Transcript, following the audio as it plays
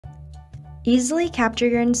Easily capture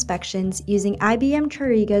your inspections using IBM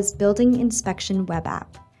TRIRIGA's Building Inspection web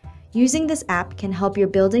app. Using this app can help your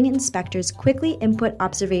building inspectors quickly input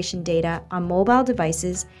observation data on mobile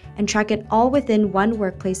devices and track it all within one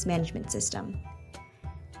workplace management system.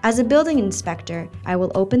 As a building inspector, I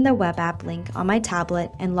will open the web app link on my tablet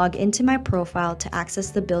and log into my profile to access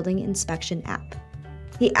the Building Inspection app.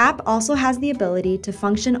 The app also has the ability to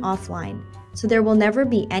function offline, so there will never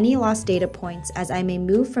be any lost data points as I may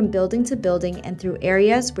move from building to building and through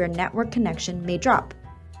areas where network connection may drop.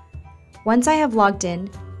 Once I have logged in,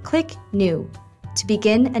 click New to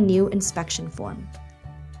begin a new inspection form.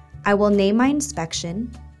 I will name my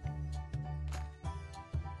inspection,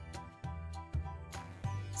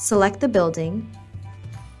 select the building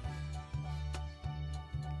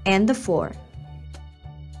and the floor.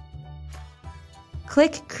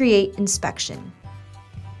 Click Create Inspection.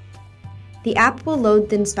 The app will load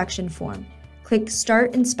the inspection form. Click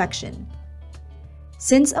Start Inspection.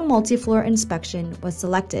 Since a multi-floor inspection was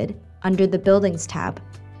selected under the Buildings tab,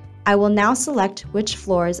 I will now select which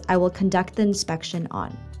floors I will conduct the inspection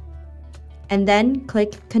on, and then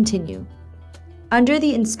click Continue. Under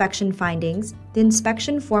the inspection findings, the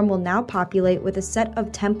inspection form will now populate with a set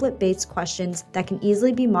of template-based questions that can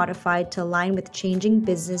easily be modified to align with changing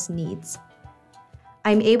business needs. I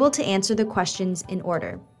am able to answer the questions in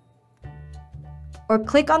order. Or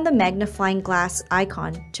click on the magnifying glass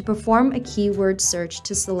icon to perform a keyword search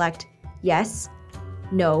to select Yes,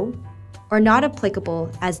 No, or Not Applicable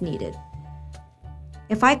as needed.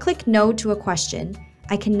 If I click No to a question,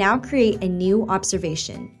 I can now create a new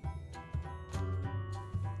observation.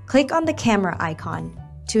 Click on the camera icon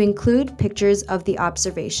to include pictures of the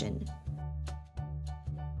observation.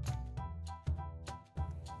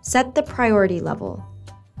 Set the priority level.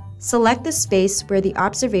 Select the space where the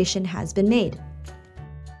observation has been made.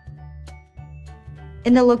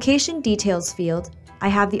 In the Location Details field, I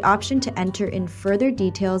have the option to enter in further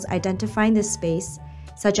details identifying the space,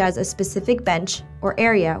 such as a specific bench or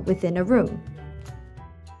area within a room.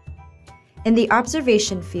 In the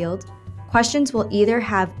Observation field, questions will either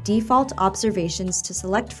have default observations to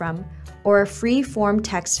select from or a free-form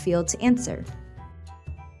text field to answer.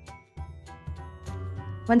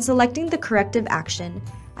 When selecting the corrective action,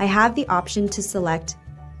 I have the option to select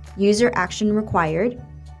User Action Required,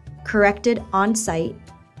 Corrected On-Site,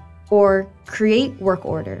 or Create Work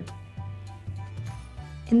Order.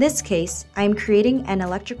 In this case, I am creating an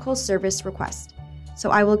electrical service request, so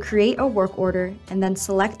I will create a work order and then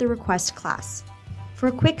select the request class. For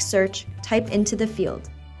a quick search, type into the field.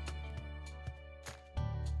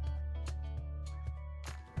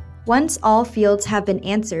 Once all fields have been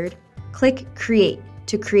answered, click Create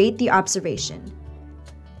to create the observation.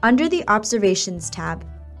 Under the Observations tab,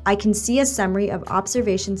 I can see a summary of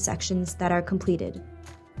observation sections that are completed.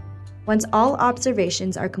 Once all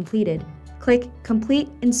observations are completed, click Complete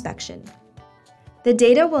Inspection. The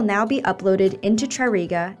data will now be uploaded into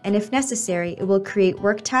TRIRIGA, and if necessary, it will create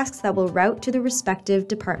work tasks that will route to the respective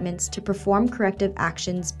departments to perform corrective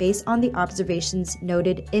actions based on the observations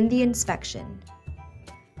noted in the inspection.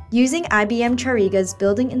 Using IBM TRIRIGA's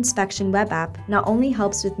Building Inspection web app not only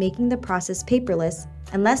helps with making the process paperless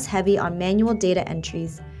and less heavy on manual data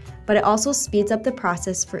entries, but it also speeds up the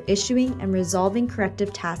process for issuing and resolving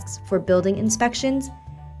corrective tasks for building inspections,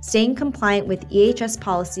 staying compliant with EHS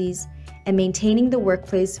policies, and maintaining the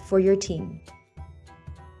workplace for your team.